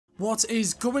What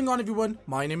is going on, everyone?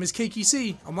 My name is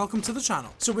CakeyC and welcome to the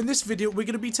channel. So in this video we're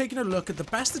going to be taking a look at the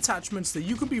best attachments that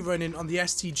you can be running on the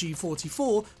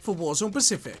STG-44 for Warzone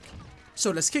Pacific. So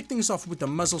let's kick things off with the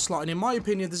muzzle slot, and in my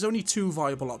opinion there's only two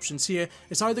viable options here.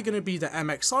 It's either going to be the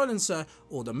MX silencer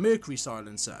or the Mercury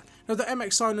silencer. Now the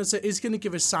MX silencer is going to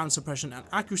give us sound suppression and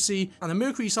accuracy, and the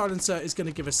Mercury silencer is going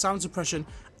to give us sound suppression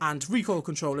and recoil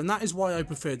control, and that is why I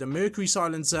prefer the Mercury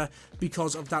silencer,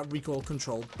 because of that recoil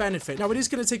control benefit. Now it is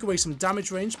going to take away some damage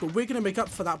range, but we're going to make up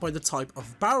for that by the type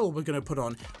of barrel we're going to put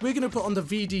on. We're going to put on the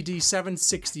VDD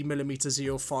 760mm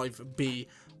 05B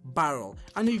barrel,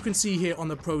 and you can see here on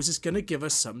the pros it's going to give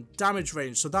us some damage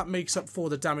range, so that makes up for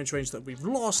the damage range that we've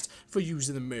lost for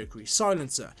using the Mercury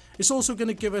silencer. It's also going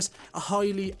to give us a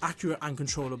highly accurate and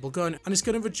controllable gun, and it's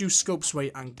going to reduce scope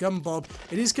sway and gun bob.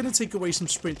 It is going to take away some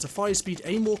sprint to fire speed,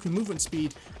 aim walk and movement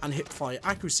speed, and hip fire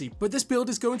accuracy, but this build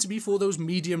is going to be for those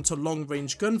medium to long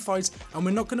range gunfights, and we're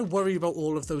not going to worry about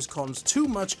all of those cons too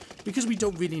much because we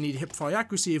don't really need hip fire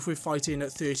accuracy if we're fighting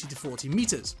at 30 to 40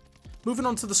 meters. Moving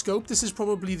on to the scope, this is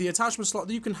probably the attachment slot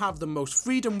that you can have the most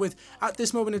freedom with. At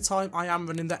this moment in time, I am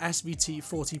running the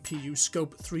SVT-40PU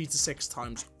scope 3 to 6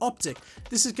 times optic.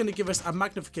 This is going to give us a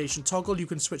magnification toggle. You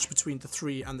can switch between the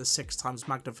 3 and the 6 times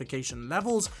magnification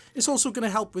levels. It's also going to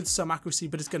help with some accuracy,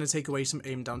 but it's going to take away some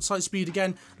aim down sight speed.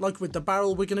 Again, like with the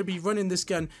barrel, we're going to be running this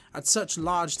gun at such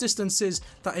large distances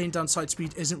that aim down sight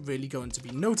speed isn't really going to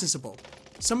be noticeable.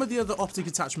 Some of the other optic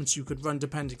attachments you could run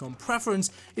depending on preference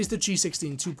is the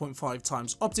G16 2.5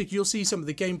 times optic. You'll see some of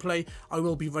the gameplay. I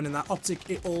will be running that optic.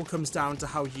 It all comes down to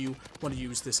how you want to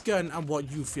use this gun and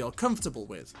what you feel comfortable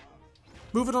with.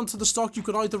 Moving on to the stock, you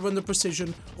could either run the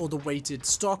precision or the weighted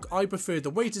stock. I prefer the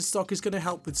weighted stock. It's going to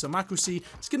help with some accuracy.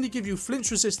 It's going to give you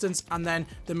flinch resistance, and then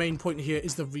the main point here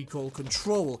is the recoil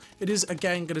control. It is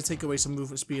again going to take away some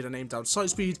movement speed and aim down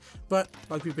sight speed, but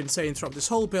like we've been saying throughout this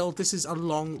whole build, this is a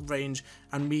long range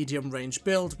and medium range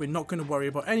build. We're not going to worry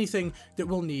about anything that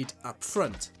we'll need up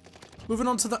front. Moving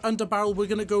on to the underbarrel, we're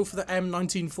going to go for the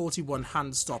M1941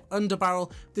 hand stop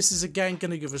underbarrel. This is again going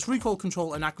to give us recoil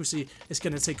control and accuracy. It's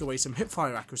going to take away some hip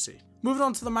fire accuracy. Moving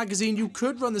on to the magazine, you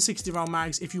could run the 60 round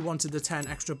mags if you wanted the 10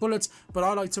 extra bullets, but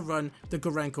I like to run the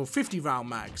RECOIL 50 round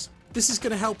mags. This is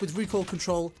going to help with recoil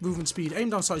control, movement speed,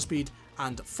 aim down sight speed,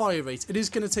 and fire rate. It is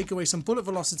going to take away some bullet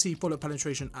velocity, bullet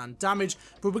penetration, and damage,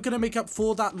 but we're going to make up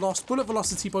for that lost bullet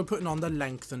velocity by putting on the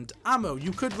lengthened ammo.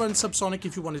 You could run subsonic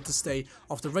if you wanted to stay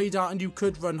off the radar, and you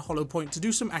could run hollow point to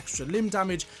do some extra limb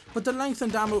damage, but the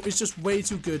lengthened ammo is just way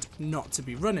too good not to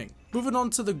be running. Moving on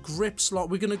to the grip slot,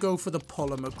 we're going to go for the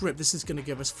polymer grip. This is going to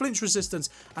give us flinch resistance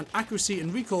and accuracy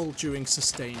and recoil during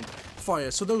sustained fire.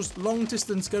 So those long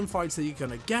distance gunfights that you're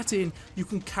going to get in, you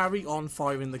can carry on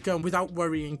firing the gun without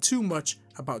worrying too much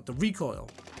about the recoil.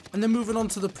 And then moving on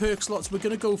to the perk slots, we're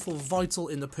going to go for Vital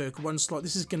in the perk 1 slot.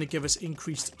 This is going to give us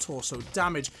increased torso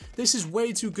damage. This is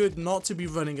way too good not to be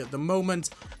running at the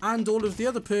moment, and all of the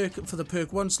other perk for the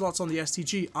perk 1 slots on the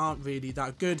STG aren't really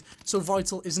that good, so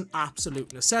Vital is an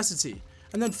absolute necessity.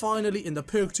 And then finally, in the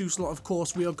perk 2 slot, of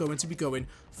course, we are going to be going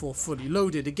for fully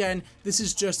loaded. Again, this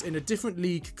is just in a different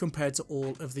league compared to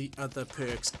all of the other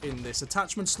perks in this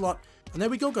attachment slot. And there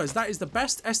we go, guys. That is the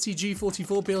best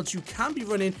STG-44 build you can be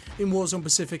running in Warzone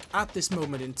Pacific at this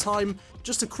moment in time.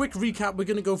 Just a quick recap, we're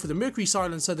going to go for the Mercury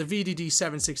silencer, the VDD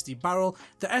 760 barrel,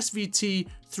 the SVT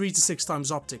 3 to 6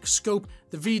 times optic scope,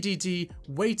 the VDD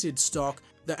weighted stock,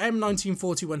 the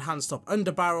M1941 handstop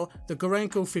underbarrel, the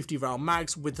RECOIL 50 round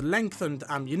mags with lengthened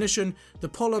ammunition, the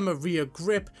polymer rear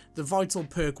grip, the Vital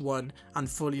perk 1, and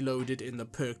fully loaded in the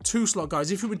perk 2 slot. Guys,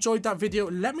 if you enjoyed that video,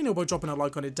 let me know by dropping a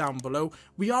like on it down below.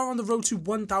 We are on the road to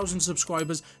 1,000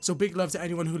 subscribers, so big love to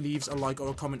anyone who leaves a like or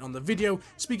a comment on the video.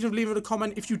 Speaking of leaving a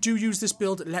comment, if you do use this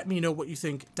build, let me know what you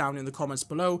think down in the comments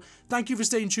below. Thank you for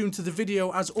staying tuned to the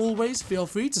video. As always, feel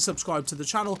free to subscribe to the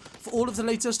channel for all of the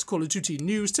latest Call of Duty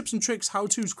news, tips and tricks,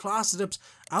 how-tos, class setups,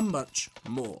 and much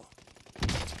more.